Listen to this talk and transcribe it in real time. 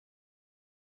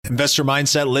Investor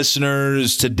Mindset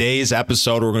listeners, today's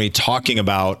episode, we're going to be talking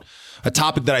about a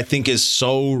topic that I think is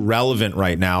so relevant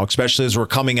right now, especially as we're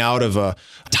coming out of a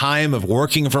time of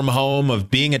working from home, of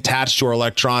being attached to our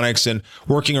electronics and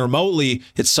working remotely.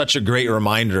 It's such a great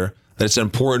reminder that it's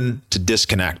important to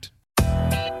disconnect.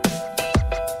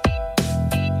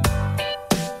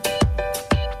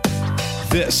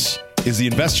 This is the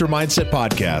Investor Mindset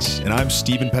Podcast, and I'm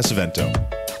Steven Pesavento.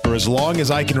 For as long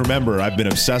as I can remember, I've been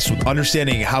obsessed with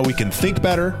understanding how we can think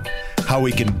better, how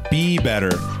we can be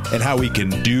better, and how we can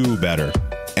do better.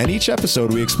 And each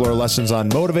episode, we explore lessons on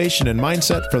motivation and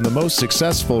mindset from the most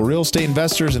successful real estate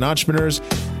investors and entrepreneurs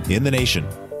in the nation.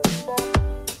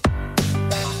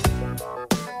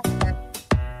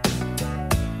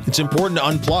 It's important to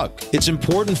unplug. It's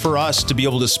important for us to be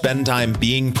able to spend time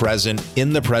being present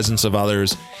in the presence of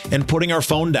others and putting our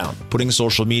phone down, putting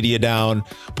social media down,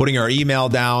 putting our email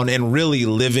down, and really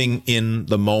living in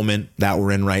the moment that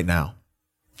we're in right now.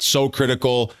 So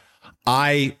critical.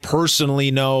 I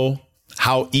personally know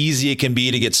how easy it can be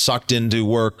to get sucked into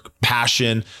work,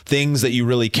 passion, things that you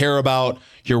really care about.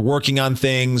 You're working on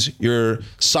things, you're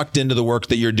sucked into the work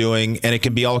that you're doing, and it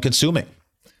can be all consuming.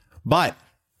 But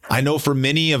I know for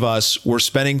many of us, we're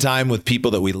spending time with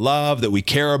people that we love, that we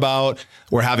care about.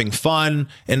 We're having fun.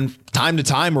 And time to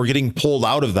time, we're getting pulled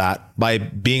out of that by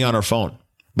being on our phone,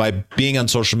 by being on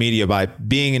social media, by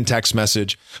being in text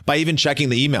message, by even checking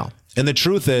the email. And the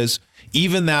truth is,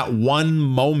 even that one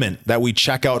moment that we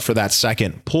check out for that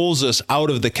second pulls us out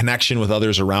of the connection with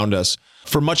others around us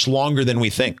for much longer than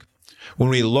we think. When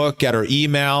we look at our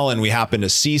email and we happen to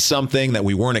see something that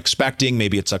we weren't expecting,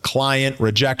 maybe it's a client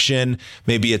rejection,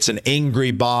 maybe it's an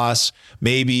angry boss,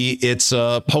 maybe it's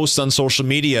a post on social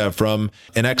media from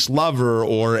an ex-lover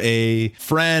or a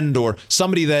friend or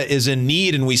somebody that is in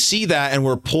need, and we see that and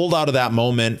we're pulled out of that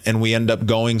moment and we end up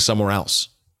going somewhere else.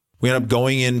 We end up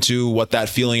going into what that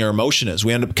feeling or emotion is.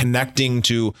 We end up connecting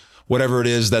to whatever it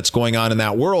is that's going on in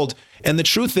that world. And the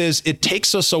truth is, it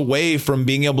takes us away from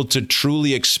being able to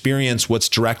truly experience what's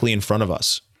directly in front of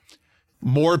us.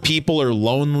 More people are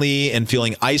lonely and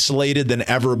feeling isolated than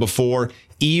ever before,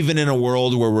 even in a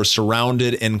world where we're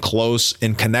surrounded and close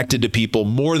and connected to people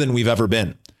more than we've ever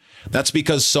been. That's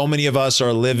because so many of us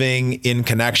are living in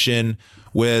connection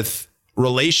with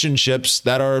relationships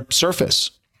that are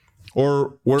surface.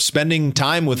 Or we're spending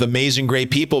time with amazing, great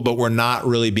people, but we're not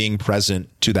really being present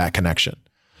to that connection.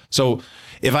 So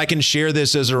if I can share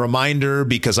this as a reminder,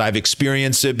 because I've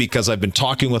experienced it, because I've been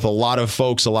talking with a lot of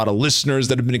folks, a lot of listeners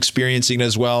that have been experiencing it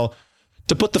as well,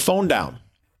 to put the phone down.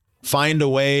 Find a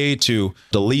way to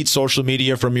delete social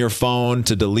media from your phone,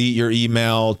 to delete your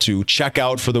email, to check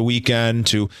out for the weekend,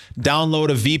 to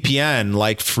download a VPN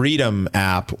like Freedom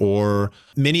app or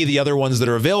many of the other ones that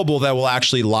are available that will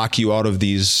actually lock you out of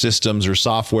these systems or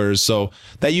softwares so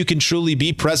that you can truly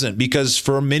be present. Because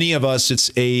for many of us, it's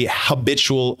a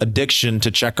habitual addiction to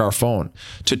check our phone,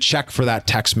 to check for that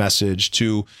text message,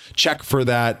 to check for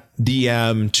that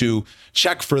DM, to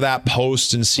check for that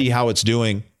post and see how it's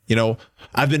doing. You know,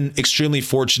 I've been extremely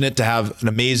fortunate to have an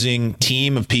amazing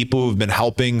team of people who've been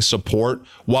helping support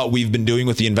what we've been doing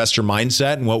with the investor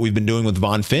mindset and what we've been doing with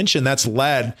Von Finch. And that's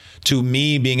led to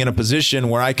me being in a position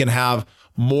where I can have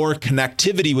more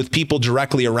connectivity with people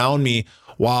directly around me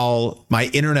while my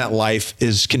internet life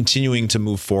is continuing to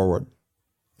move forward.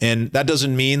 And that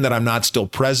doesn't mean that I'm not still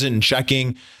present and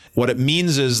checking. What it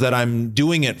means is that I'm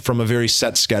doing it from a very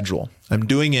set schedule. I'm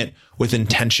doing it with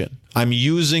intention. I'm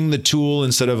using the tool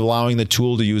instead of allowing the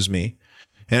tool to use me.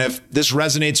 And if this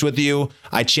resonates with you,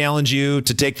 I challenge you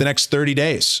to take the next 30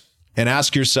 days and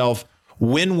ask yourself,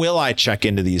 when will I check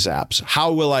into these apps?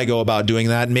 How will I go about doing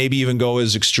that? Maybe even go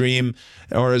as extreme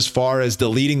or as far as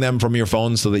deleting them from your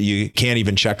phone so that you can't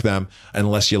even check them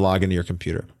unless you log into your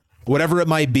computer. Whatever it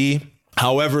might be,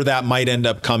 however that might end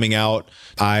up coming out,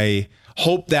 I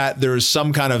hope that there's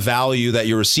some kind of value that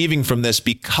you're receiving from this,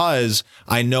 because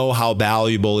I know how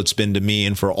valuable it's been to me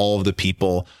and for all of the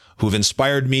people who've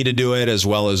inspired me to do it, as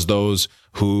well as those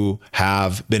who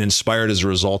have been inspired as a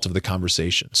result of the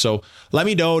conversation. So let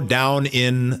me know down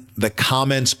in the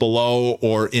comments below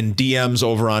or in DMs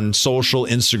over on social,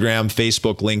 Instagram,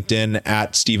 Facebook, LinkedIn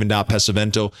at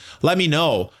Steven.Pesavento. Let me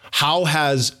know, how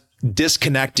has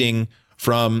disconnecting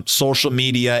from social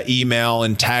media, email,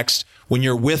 and text when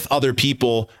you're with other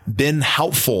people been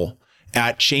helpful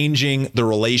at changing the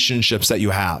relationships that you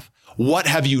have? What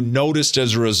have you noticed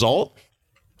as a result?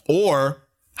 Or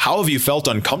how have you felt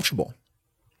uncomfortable?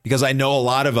 Because I know a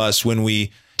lot of us, when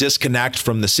we disconnect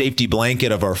from the safety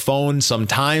blanket of our phone,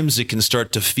 sometimes it can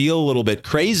start to feel a little bit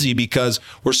crazy because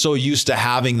we're so used to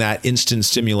having that instant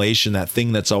stimulation, that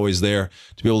thing that's always there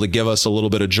to be able to give us a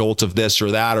little bit of jolt of this or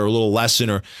that, or a little lesson,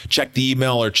 or check the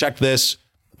email or check this.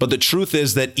 But the truth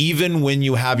is that even when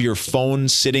you have your phone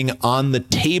sitting on the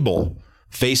table,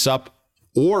 face up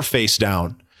or face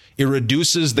down, it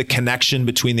reduces the connection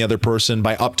between the other person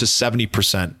by up to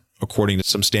 70%, according to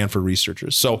some Stanford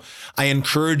researchers. So I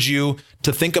encourage you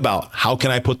to think about, how can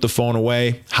I put the phone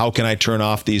away? How can I turn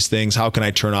off these things? How can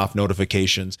I turn off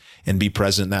notifications and be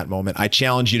present in that moment? I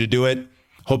challenge you to do it.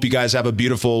 Hope you guys have a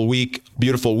beautiful week,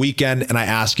 beautiful weekend. And I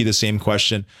ask you the same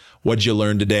question. What'd you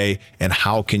learn today? And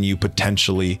how can you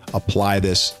potentially apply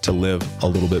this to live a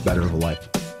little bit better of a life?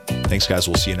 Thanks, guys.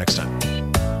 We'll see you next time.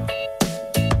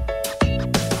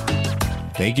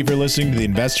 Thank you for listening to the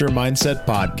Investor Mindset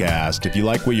Podcast. If you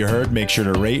like what you heard, make sure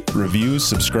to rate, review,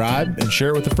 subscribe, and share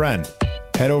it with a friend.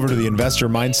 Head over to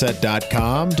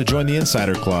theinvestormindset.com to join the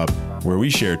Insider Club, where we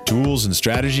share tools and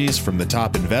strategies from the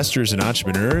top investors and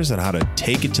entrepreneurs on how to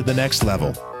take it to the next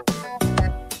level.